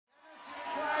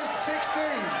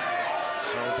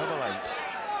So double eight.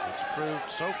 It's proved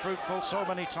so fruitful so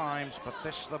many times, but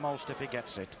this the most if he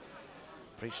gets it.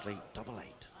 Priestley, double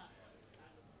eight.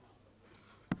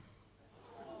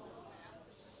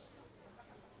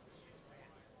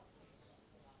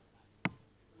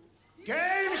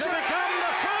 Game To become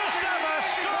the first ever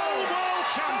school world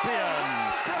champion.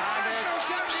 And there's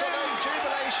absolute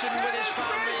jubilation with his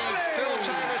family. Phil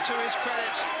Taylor, to his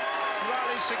credit,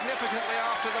 rallied significantly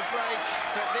after the break,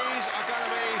 but these are going to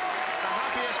be the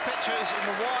happiest pictures in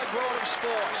the wide world of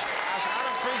sport as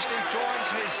Adam Priestley joins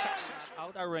his success.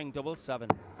 Outer ring, double seven.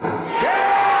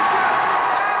 Game shot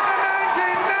and the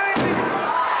 1990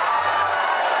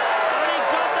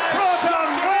 Proton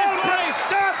World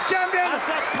Darts Champion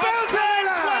Phil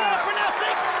Taylor.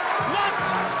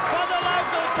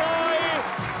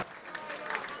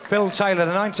 Phil Taylor,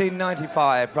 the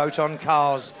 1995 Proton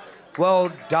Cars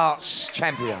World Darts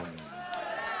Champion.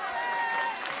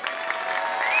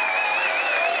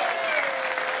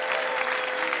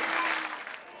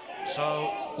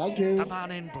 So, Thank you. the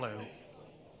man in blue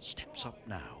steps up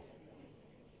now.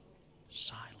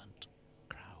 Silent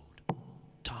crowd.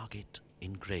 Target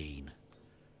in green.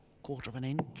 Quarter of an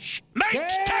inch.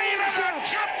 Makes Taylor the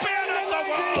champion of the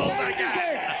world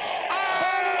again!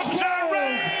 Arms are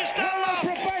raised aloft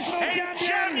in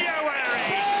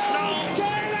January! Snow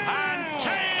and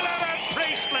Taylor and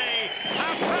Priestley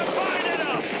have provided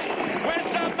us with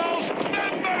the most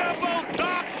memorable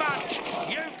dart match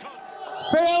you could...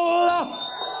 Phil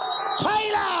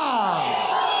Taylor.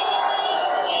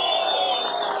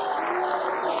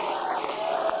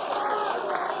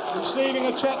 Receiving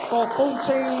a cheque for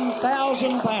 £14,000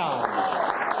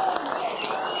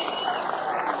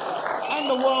 and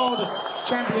the World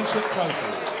Championship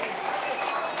trophy.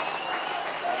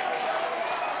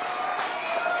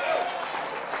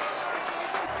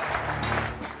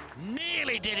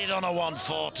 Nearly did it on a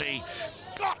 140.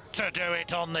 Got to do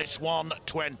it on this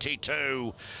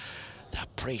 122. The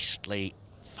Priestley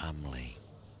family.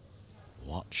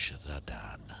 Watch the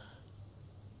Dan.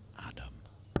 Adam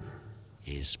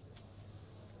is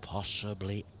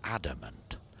possibly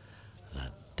adamant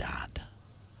that Dad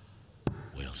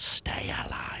will stay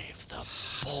alive. The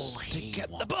bull he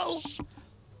wants. The bull.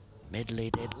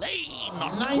 Midley did lean,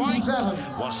 not 97.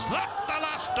 quite. Was that the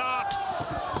last dart?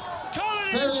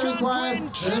 Taylor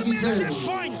required 32.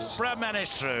 Points.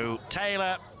 Bremenis through.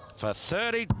 Taylor for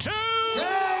 32.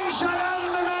 Game shot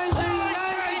on the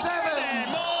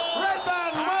 1997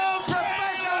 Redburn World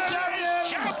Professional Champion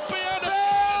Phil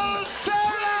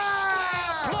Taylor.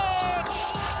 Applauds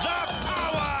the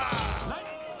power.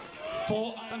 For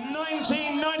the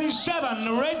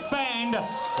 1997 Red Band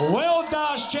World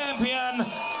Darts Champion,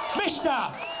 Mr.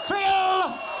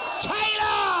 Phil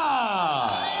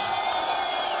Taylor.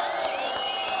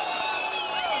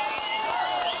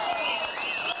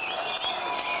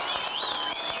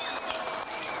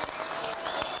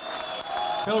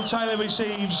 Phil Taylor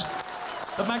receives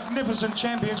the magnificent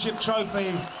championship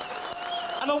trophy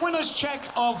and a winner's cheque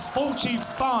of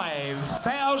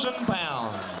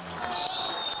 £45,000.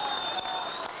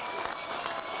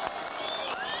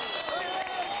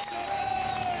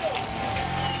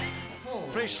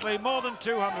 Priestley more than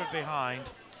 200 behind.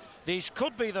 These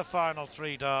could be the final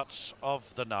three darts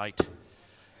of the night.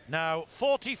 Now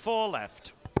 44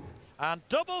 left. And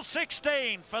double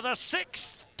 16 for the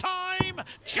 6th time.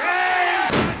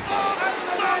 James of the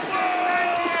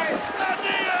world! The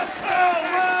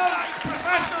World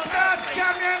Professional Darts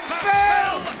Champion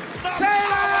Phil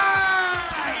Taylor!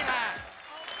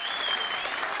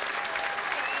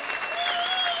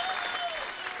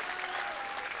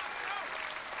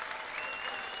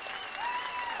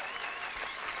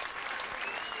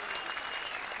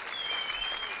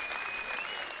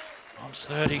 Wants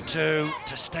 32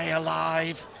 to stay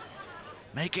alive.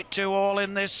 Make it 2-all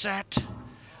in this set.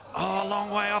 Oh, a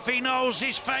long way off. He knows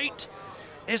his fate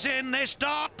is in this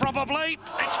dart, probably.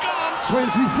 It's gone. 24.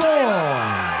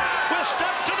 We'll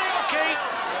step to the hockey,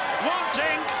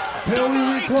 wanting Phil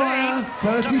will require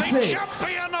 36 to be 36.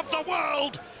 champion of the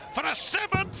world for a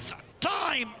 7th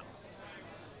time.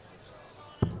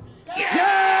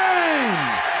 Game!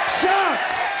 Shot!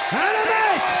 And a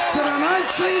match to the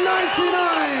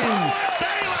 1999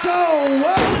 Skull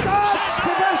World Darts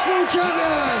Professional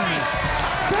Champion,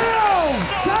 Phil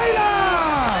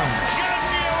Taylor!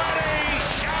 January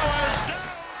showers down.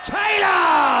 Taylor!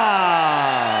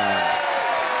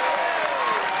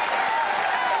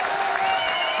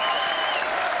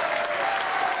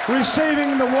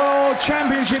 Receiving the World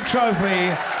Championship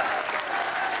trophy.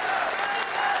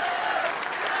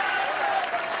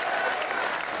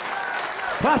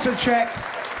 Plus a cheque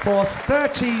for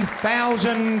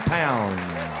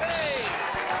 £30,000.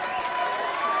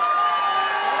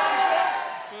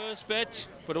 First bit,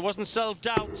 but it wasn't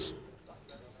self-doubt.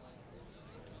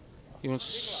 He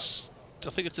wants,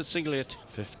 I think it's a single hit.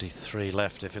 53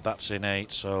 left if that's in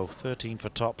 8, so 13 for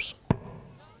tops.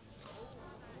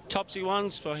 Tops he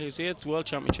wants for his 8th World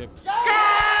Championship. Game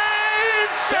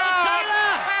shot and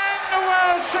the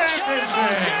World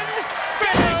Championship.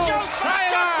 Phil Taylor.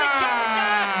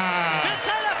 Phil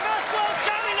Taylor, first World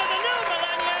Champion of the new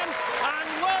millennium and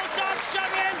World Darts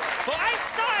Champion for 8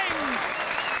 times.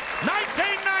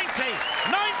 1990,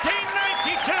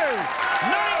 1992,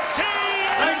 1990.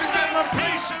 Ladies and gentlemen,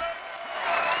 please.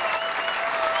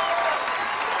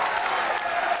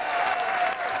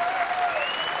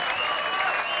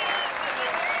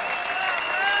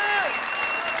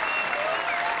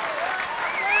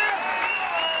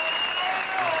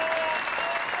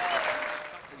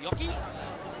 Yockey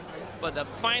for the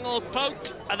final poke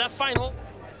at the final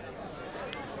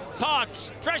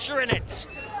part. Pressure in it.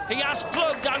 He has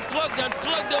plugged and plugged and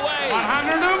plugged away.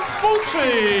 140. So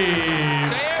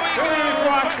here we go.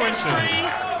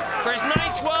 For his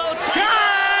 9th World title.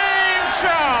 Game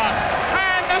shot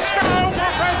and the Skull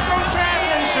Professional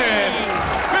Championship.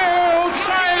 Phil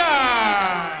Taylor.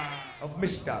 Of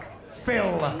Mr.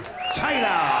 Phil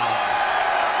Taylor.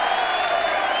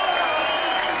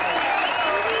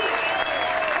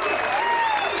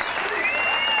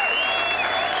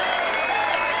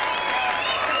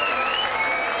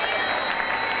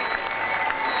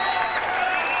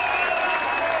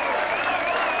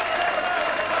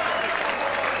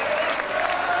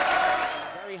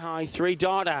 High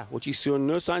 3-darter, which he's showing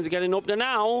no signs of getting up to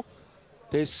now.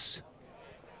 This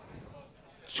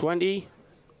 20.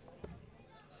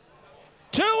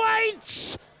 2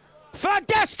 8s for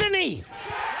Destiny.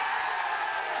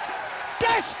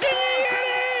 Destiny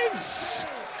it is!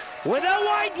 With a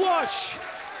whitewash.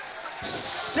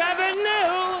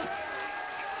 7-0.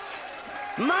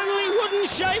 Manley wouldn't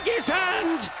shake his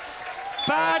hand.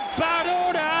 Bad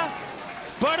order.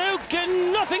 But who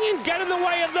can nothing can get in the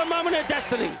way of the moment of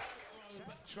destiny.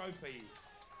 Trophy.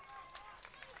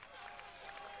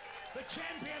 The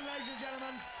champion, ladies and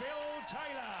gentlemen, Phil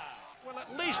Taylor. Will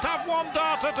at least have 1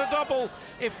 darter to double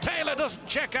if Taylor doesn't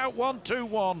check out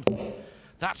 1-2-1.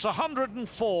 That's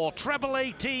 104, treble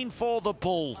 18 for the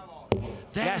bull.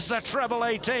 There's the treble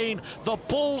 18, the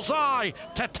bullseye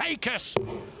to take us.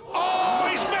 Oh,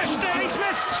 he's missed it! He's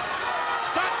missed!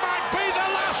 That might be the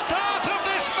last dart of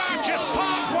this match as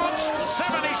Park wants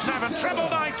 77, treble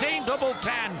 19, double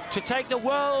 10. To take the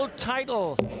world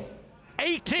title.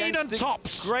 18 and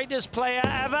tops. Greatest player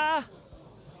ever.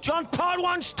 John Part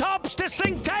wants tops to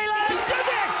sink Taylor and does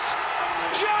it!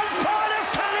 John Part of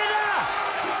Canada,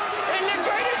 in the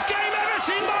greatest game ever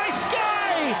seen by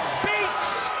Sky,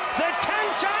 beats the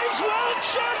 10 times world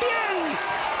champion.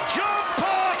 John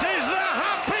Part is the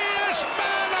happiest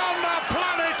man on the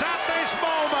planet at this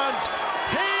moment.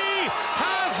 He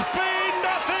has been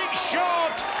nothing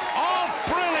short of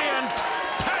brilliant.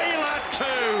 Taylor 2.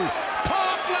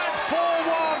 Part led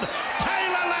 4-1.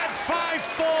 Taylor led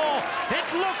 5-4. It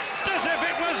looked as if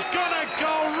it was gonna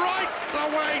go right the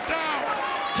way down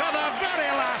to the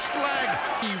very last leg.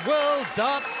 The World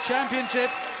Darts Championship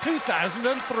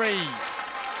 2003.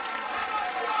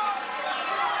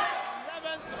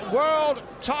 11th world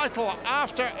title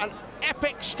after an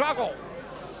epic struggle.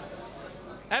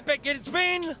 Epic it's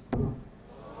been.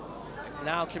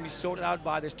 Now can be sorted out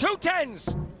by this. 2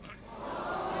 10s.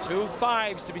 2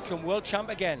 5s to become world champ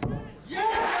again.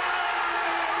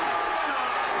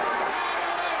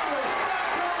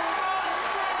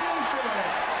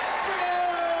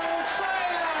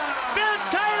 Phil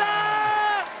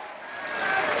Taylor!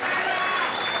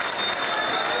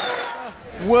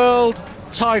 World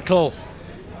title.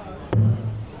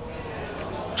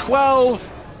 12.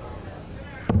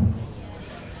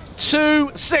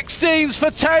 2 16s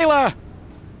for Taylor.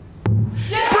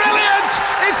 Brilliant!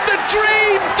 It's the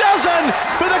dream dozen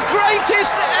for the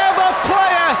greatest ever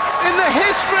player in the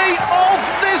history of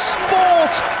this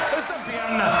sport. The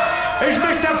champion is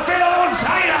Mr. Phil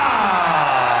Taylor.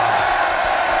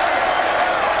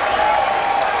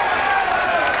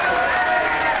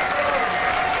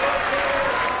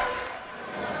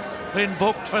 Been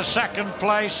booked for 2nd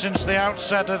place since the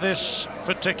outset of this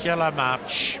particular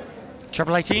match.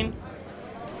 Treble 18.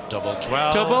 Double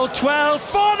 12. Double 12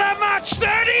 for the match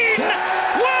 13!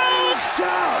 World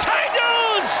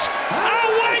titles! A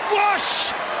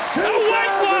whitewash! A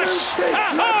whitewash! A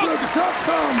hug!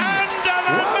 And an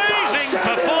amazing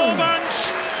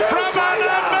performance from an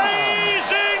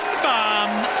amazing man.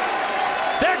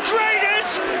 The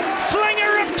greatest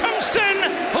flinger of tungsten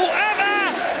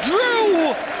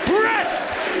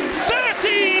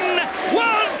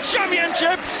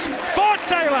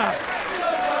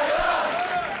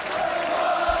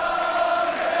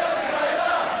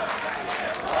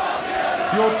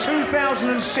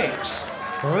 2006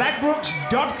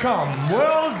 Ladbrokes.com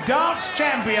World Darts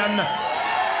Champion,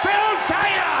 Phil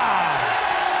Taylor!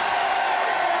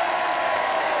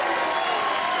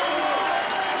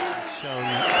 Shown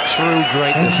true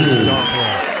greatness as a dart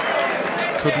player.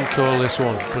 Couldn't call this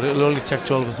one, but it'll only take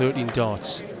 12 or 13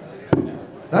 darts.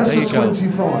 That's There a you go.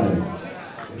 25.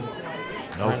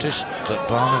 Notice that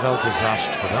Barneveld has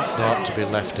asked for that dart to be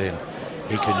left in.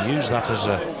 He can use that as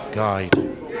a guide.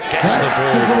 Gets the ball.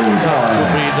 That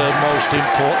could be the most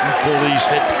important ball he's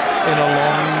hit in a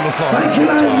long, long Thank you,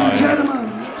 ladies and time. gentlemen.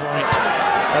 Point,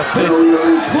 a Phil, you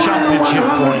fifth require championship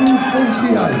point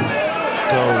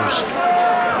 148. goes.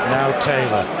 Now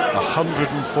Taylor,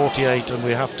 148, and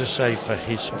we have to say for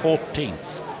his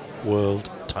 14th world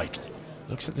title.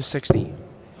 Looks at the 60.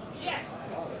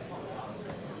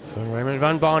 For Raymond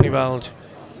van Barneveld,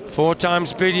 4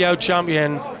 times video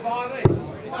champion,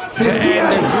 to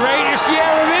end the greatest year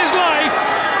of his life.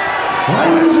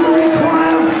 Raymond, you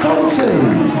require 40.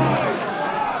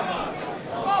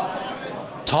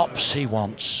 Tops he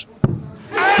wants.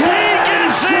 And he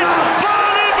gets it!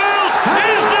 Barneveld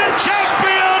is the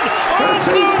champion of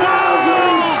the world!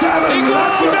 He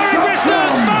goes Eric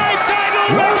Bristol's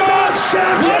 5-title record!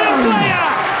 What a player!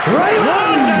 What a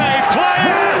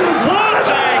player! What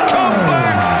a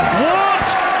comeback! What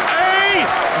a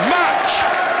match!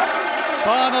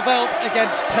 Barneveld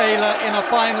against Taylor in a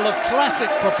final of classic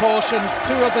proportions.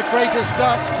 2 of the greatest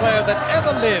darts player that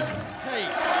ever lived.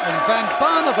 Takes, and Van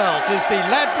Barneveld is the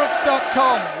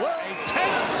Ladbrokes.com.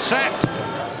 10th set.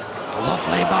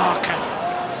 Lovely marker.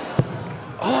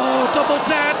 Oh, double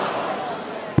 10.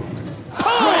 For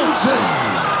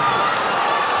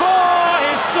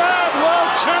his 3rd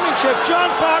World Championship, John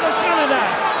Part of Canada.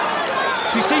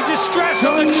 So you see distress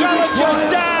of the challenger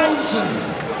stands.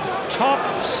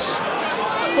 Tops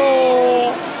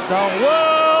for the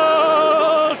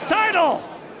world title.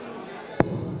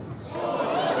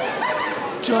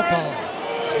 Double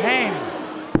 10.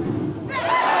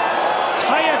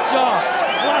 Tired dart.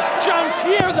 Last chance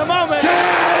here at the moment. 10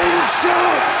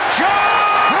 shots!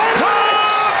 John Part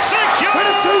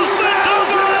secures the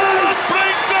double and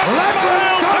brings a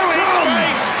smile to his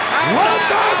face. And World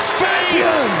Darts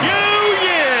Champion! New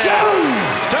year John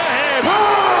to him.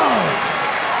 Part!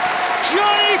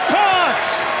 Johnny Part,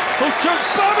 who took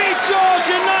Bobby George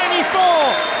in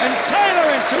 '94 and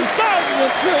Taylor in 2003.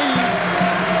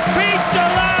 Beats a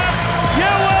lad, you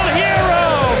will hero.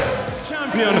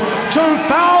 Champion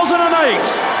 2008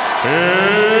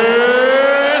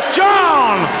 is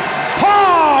John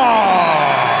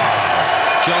Part!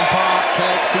 John Park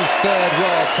collects his 3rd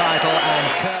world title and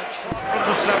From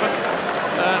the 7th,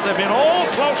 they've been all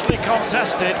closely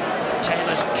contested.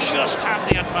 Taylor's just had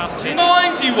the advantage.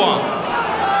 91.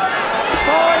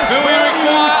 For his Do we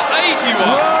require 81?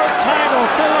 world title,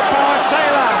 Philip Howard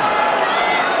Taylor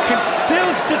can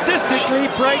still statistically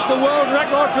break the world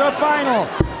record for a final.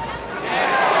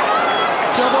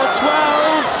 Double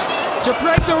 12 to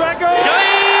break the record.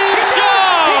 Game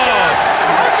shot!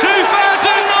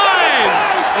 2009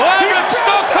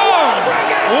 Ladbrokes.com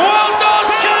World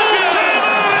Darts Champion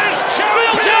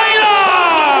Phil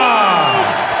Taylor!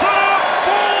 For a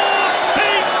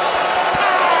 14th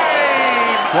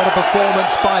time! What a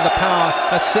performance by the Power,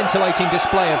 a scintillating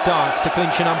display of darts to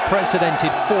clinch an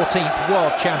unprecedented 14th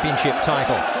World Championship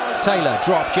title. Taylor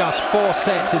dropped just 4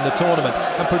 sets in the tournament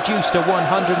and produced a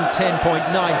 110.94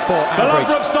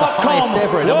 average, the highest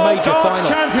ever in a major final,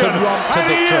 to romp to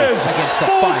victory against the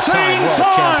 5-time world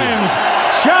champion.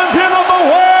 Champion of the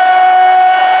world,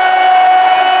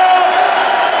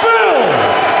 Phil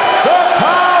the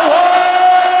Power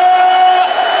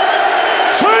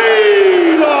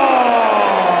Taylor!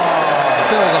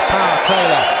 Phil the Power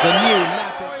Taylor, the new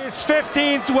Ladbrokes. His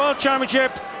 15th World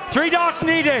Championship, 3 darts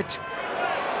needed.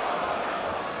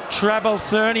 Treble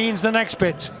 13's the next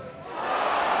bit.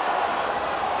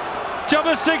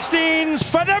 Double 16s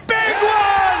for the big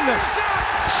one!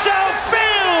 So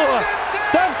Phil,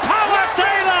 the Power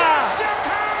Taylor,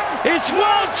 is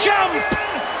world champ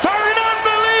for an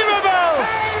unbelievable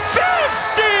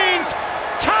 15th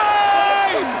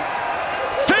time!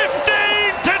 15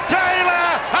 to Taylor,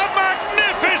 a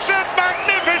magnificent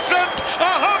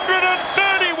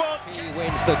 131. He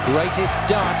wins the greatest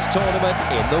darts tournament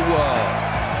in the world.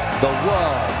 The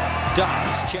World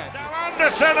Darts Champion. Now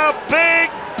Anderson, a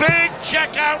big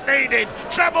check out needed.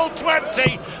 Treble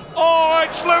 20. Oh,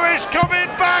 it's Lewis coming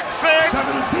back, Finn.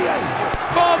 78.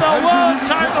 For the Andrew world Lee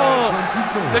title, Clark,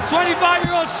 22. the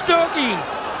 25-year-old Stokey,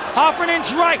 half an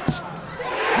inch right.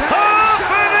 Half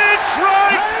an inch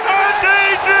right, and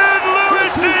Adrian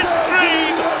Lewis's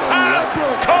dream has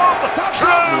come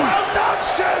true. World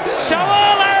Darts Champion! So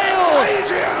all hail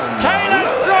Taylor's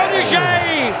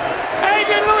protege,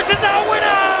 Adrian Lewis is our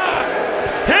winner.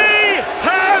 He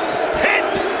has hit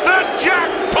the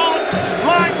jackpot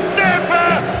like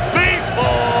never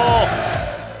before.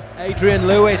 Adrian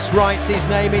Lewis writes his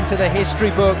name into the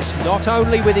history books, not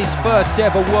only with his first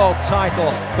ever world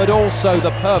title, but also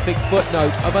the perfect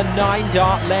footnote of a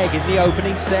 9-dart leg in the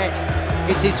opening set.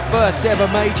 It's his first ever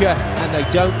major, and they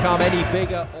don't come any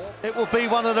bigger. It will be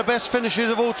one of the best finishes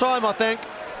of all time, I think.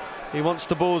 He wants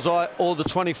the bullseye or the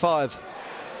 25.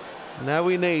 Now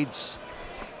he needs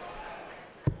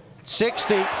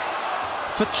 60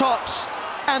 for tops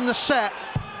and the set.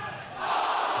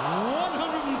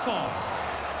 105.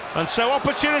 And so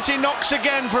opportunity knocks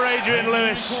again for Adrian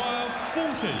Lewis.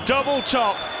 Double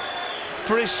top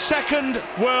for his second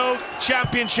World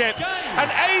Championship. And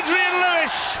Adrian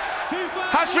Lewis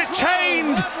has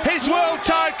retained his world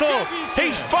title.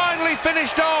 He's finally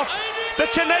finished off the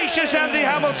tenacious Andy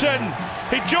Hamilton.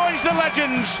 He joins the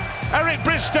legends Eric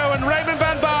Bristow and Raymond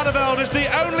van Barneveld as the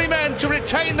only men to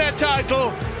retain their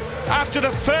title after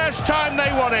the first time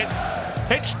they won it.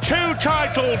 It's 2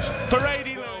 titles for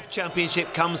Adrian Lewis.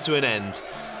 Championship comes to an end.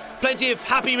 Plenty of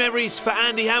happy memories for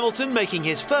Andy Hamilton making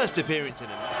his first appearance in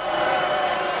it.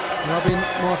 Rubbing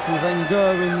Michael van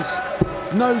Gerwen's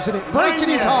nose in it, breaking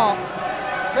his heart.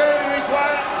 Fairly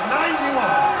required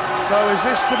 91. So is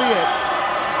this to be it?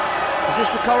 Is this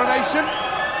the coronation?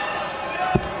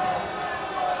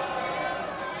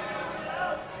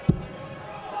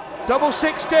 Double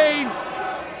 16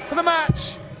 for the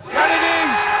match. And it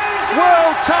is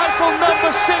world title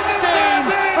number 16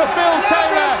 for Phil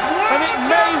Taylor. And it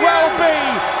may well be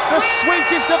the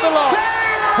sweetest of the lot.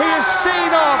 He has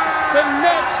seen off the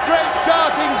next great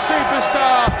darting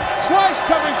superstar, twice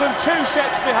coming from 2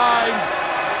 sets behind,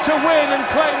 to win and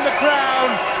claim the crown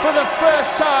for the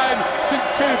first time since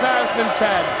 2010.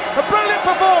 A brilliant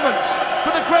performance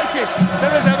for the greatest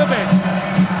there has ever been.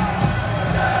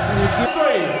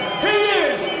 He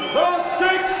is the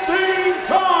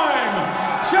 16-time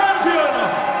champion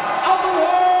of the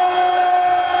world,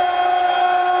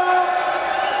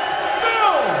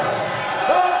 Phil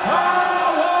the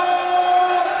Power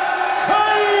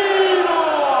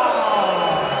Taylor.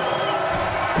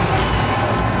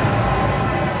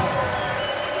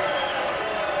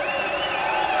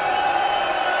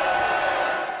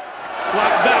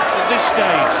 Like that at this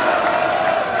stage.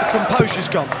 The composure's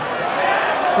gone.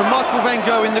 From Michael van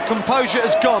Gerwen, the composure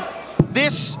has gone.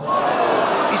 This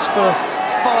is for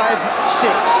 5-6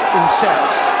 in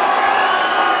sets.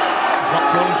 Not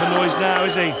calling for noise now,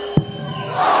 is he? 38.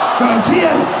 He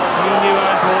knew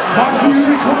how important that Michael was.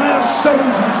 requires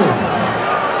 72.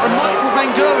 And Michael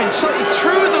van Gerwen suddenly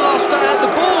threw the last day out the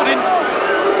board in,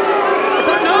 I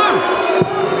don't know.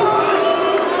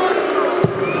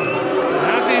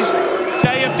 Has his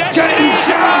day of destiny Getting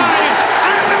shot. arrived.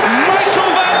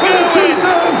 Michael van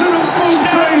Gerwen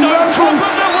stands on top of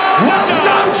the world World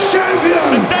Dance Champion.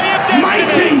 The day of destiny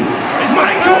Mighty is the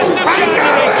Michael 1st of van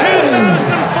January Gerwen.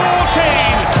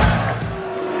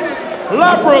 2014.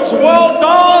 Ladbrokes World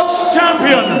Dance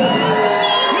Champion,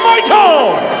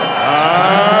 Michael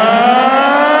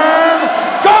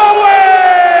van Gerwen!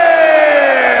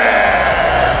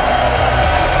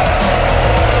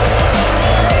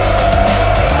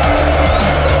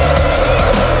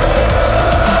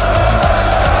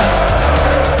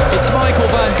 It's Michael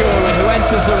van Gerwen who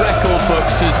enters the record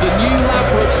books as the new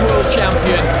Ladbrokes World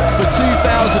Champion for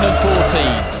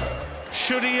 2014.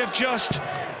 Should he have just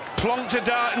plonked a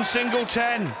dart in single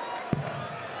 10?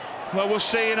 Well, we'll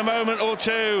see in a moment or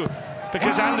two,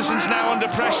 because Anderson's now under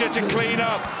pressure to clean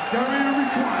up.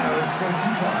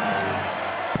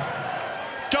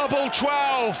 Double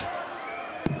 12.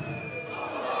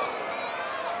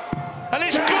 And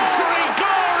it's glory,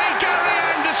 glory, Gary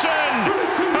Anderson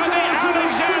at the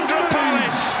Alexandra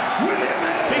Palace.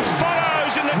 He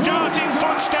follows in the darting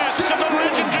footsteps of the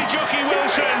legendary Jockey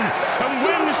Wilson and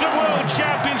wins the World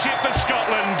Championship for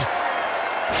Scotland.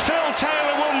 Phil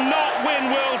Taylor will not win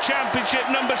World Championship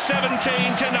number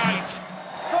 17 tonight.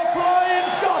 The Flying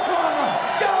Scotsman,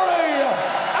 Gary Anderson!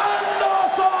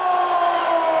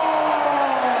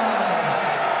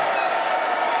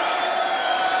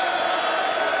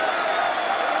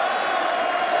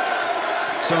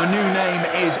 So a new name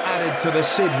is added to the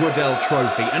Sid Waddell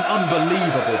Trophy. An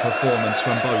unbelievable performance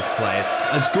from both players.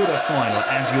 As good a final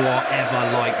as you are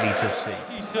ever likely to see.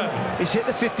 He's hit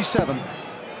the 57.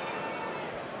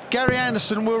 Gary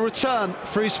Anderson will return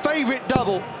for his favourite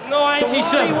double. 97. The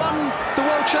one he won the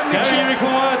World Championship Gary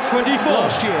required 24.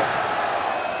 last year.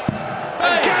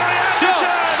 And Gary Anderson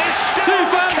is still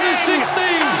 2016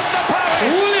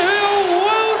 Willie Hill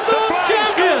World Dance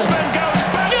Champion. Scotsman goes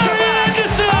back to back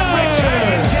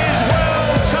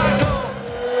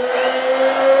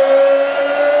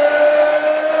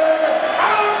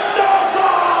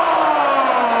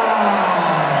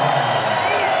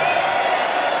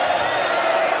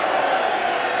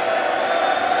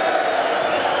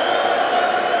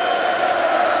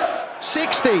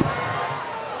 60.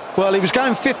 Well, he was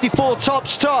going 54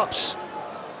 tops.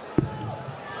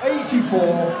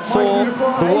 84 for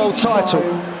the world title.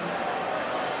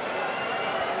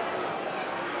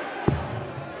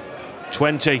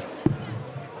 20.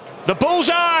 The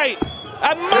bullseye!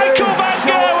 And Michael Van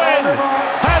Gerwen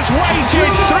has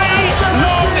waited 3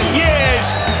 long years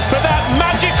for that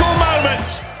magical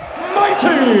moment.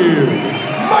 Mighty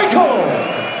Michael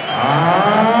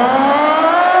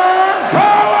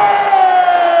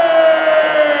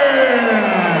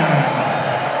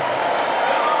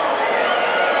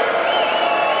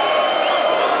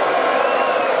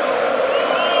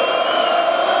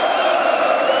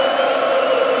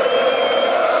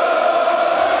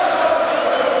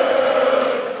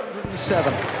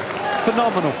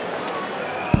Phenomenal.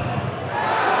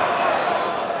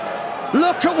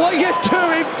 Look at what you're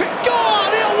doing. Go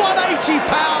on, you're 180,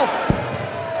 pal.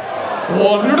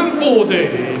 140.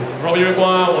 Robbie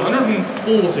McGuire,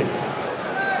 140.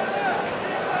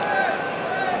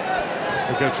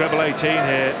 We'll go treble 18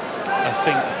 here. I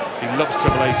think he loves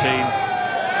treble 18.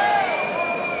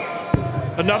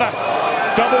 Another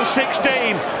double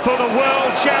 16 for the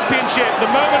World Championship. The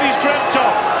moment he's dreamt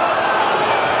of.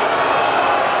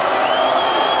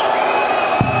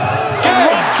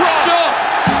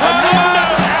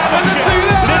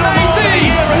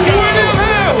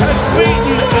 Has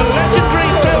beaten the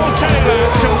legendary Phil Taylor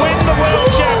to win the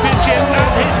World Championship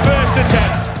at his first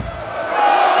attempt.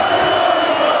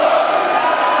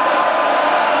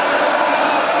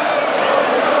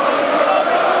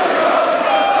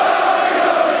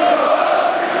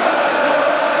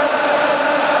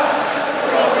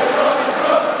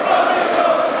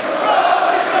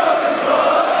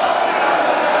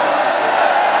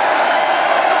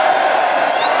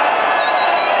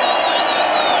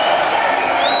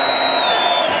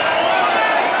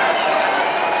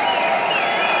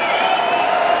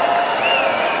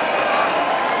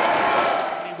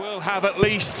 Have at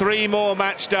least 3 more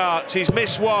match starts. He's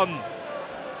missed one.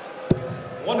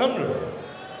 100.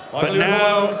 But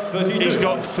now he's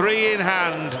got 3 in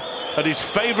hand at his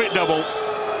favourite double.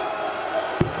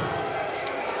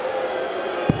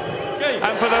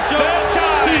 And for the 3rd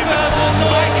time,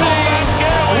 Michael Van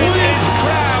Gerwen is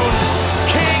crowned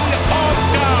King of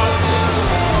Darts.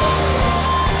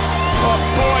 Oh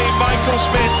boy, Michael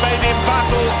Smith made him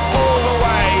battle all the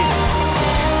way.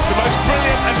 The most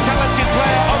brilliant and talented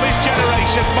player of his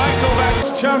generation, Michael Van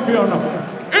Gerwen. Champion,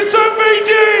 it's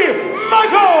MVG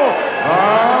Michael Van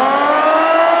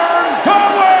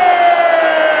Gerwen!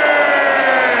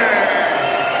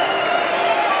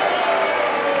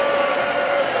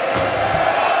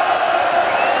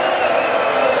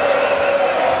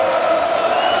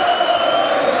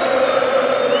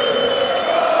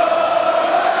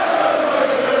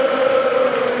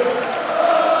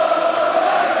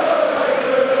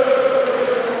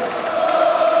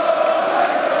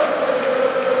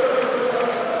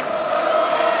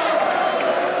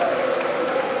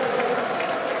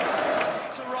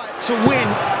 To win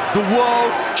the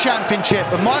World Championship,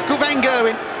 and Michael Van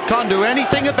Gerwen can't do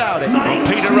anything about it. Well,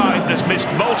 Peter Wright has missed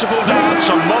multiple darts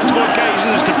on multiple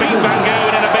occasions to beat Van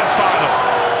Gerwen in a big final.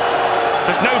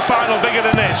 There's no final bigger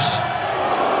than this.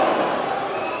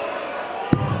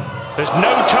 There's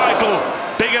no title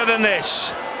bigger than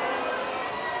this.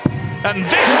 And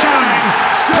this time,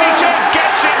 Peter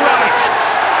gets it right.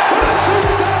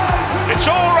 It's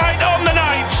all right on the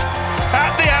night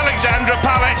at the Alexandra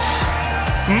Palace.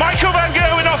 Michael Van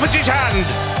Gerwen offers his hand,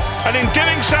 and in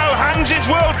doing so hands his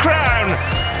world crown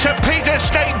to Peter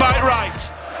Snakebite Wright.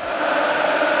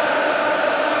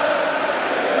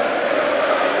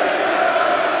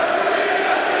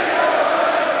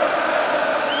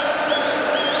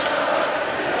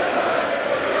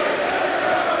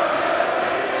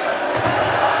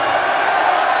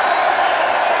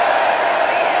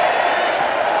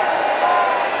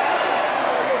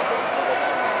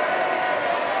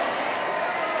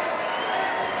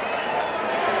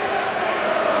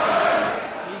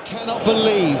 Cannot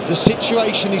believe the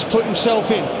situation he's put himself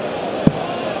in.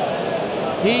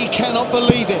 He cannot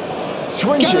believe it.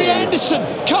 20. Gary Anderson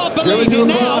can't believe it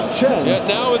now. 10. Yeah,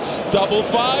 now it's double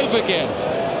 5 again.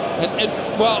 And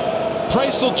well,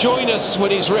 Price will join us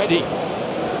when he's ready.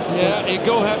 Yeah, you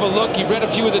go have a look. He read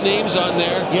a few of the names on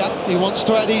there. Yeah, he wants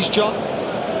to add his, John.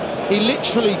 He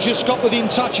literally just got within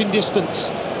touching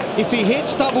distance. If he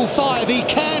hits double 5, he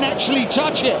can actually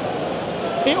touch it.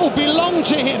 It will belong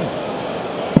to him.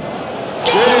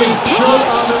 Gary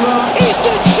Price is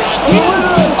the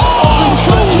champion of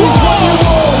the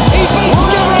world! He beats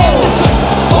Gary Anderson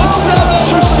by 7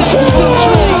 sets to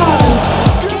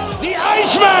 3. The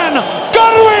Iceman,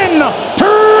 Godwin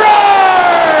Price!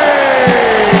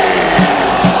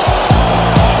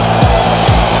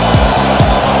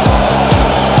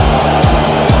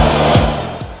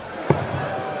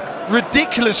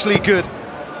 ridiculously good.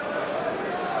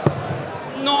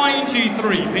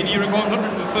 93, Penny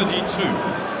 132.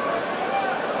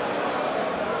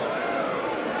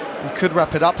 He could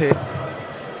wrap it up here.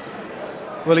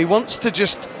 Well, he wants to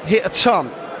just hit a ton.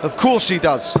 Of course he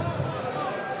does.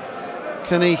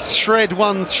 Can he thread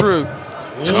one through?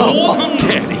 Oh,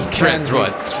 can he thread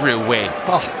one through, Wayne?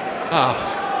 Oh,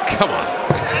 come on.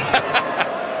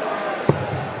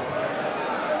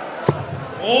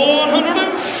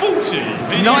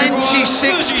 140.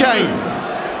 96 came.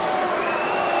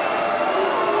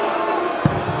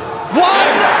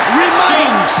 One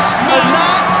remains, and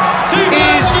that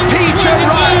is Peter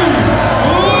Wright.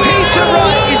 Peter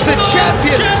Wright is the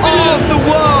champion of the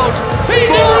world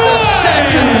for the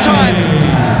second time.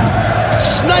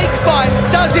 Snakebite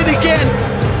does it again.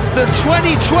 The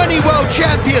 2020 world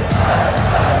champion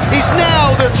is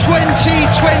now the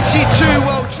 2022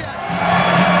 world champion.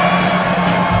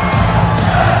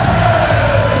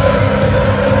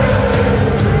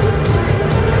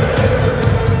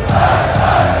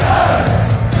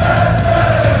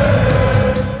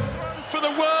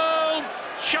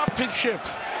 Championship.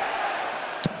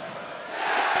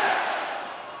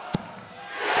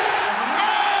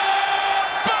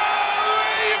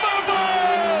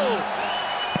 Unbelievable!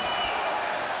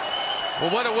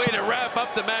 Well, what a way to wrap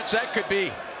up the match that could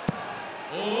be.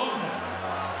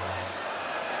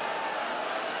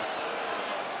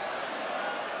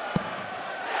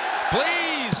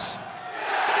 Please.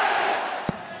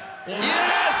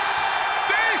 Yes!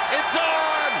 It's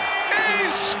on!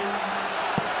 Is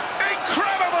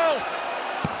incredible!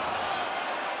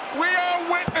 We are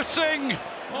witnessing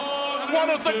one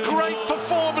of the great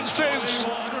performances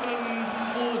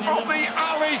on the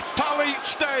Ali Pali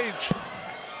stage.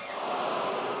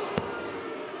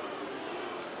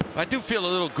 I do feel a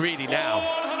little greedy now.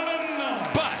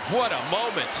 But what a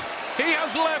moment. He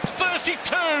has left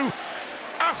 32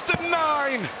 after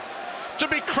 9 to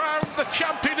be crowned the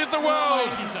champion of the world.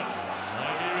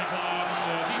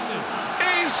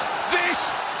 Is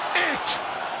this it?